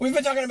We've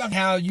been talking about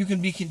how you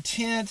can be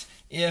content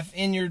if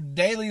in your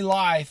daily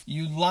life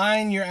you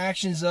line your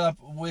actions up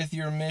with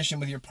your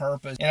mission, with your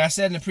purpose. And I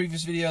said in the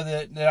previous video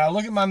that I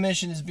look at my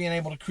mission as being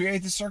able to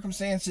create the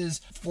circumstances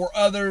for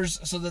others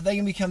so that they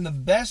can become the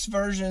best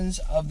versions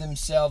of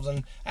themselves.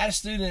 And I had a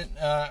student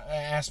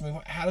ask me,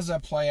 how does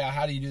that play out?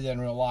 How do you do that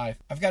in real life?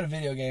 I've got a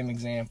video game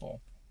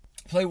example.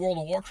 Play World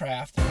of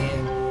Warcraft,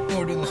 and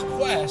we're doing this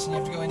quest, and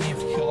you have to go in and you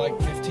have to kill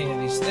like 15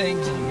 of these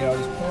things, and you get all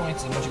these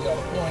points, and once you get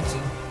all the points,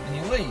 and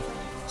you leave.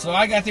 So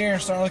I got there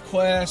and started the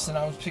quest, and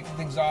I was picking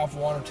things off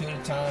one or two at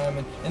a time,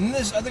 and then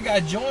this other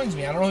guy joins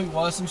me. I don't know who he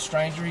was, some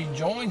stranger. He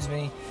joins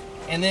me,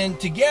 and then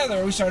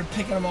together we started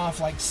picking them off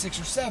like 6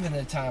 or 7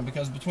 at a time,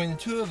 because between the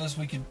two of us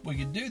we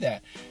could do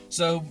that.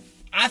 So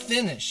I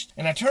finished,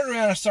 and I turned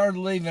around and I started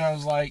leaving. I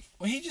was like,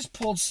 well, he just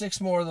pulled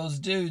 6 more of those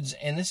dudes,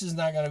 and this is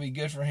not going to be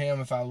good for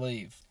him if I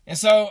leave. And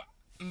so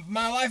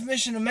my life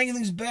mission of making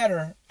things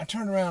better, I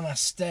turned around and I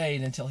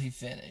stayed until he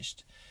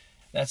finished.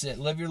 That's it.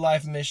 Live your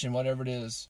life mission, whatever it is.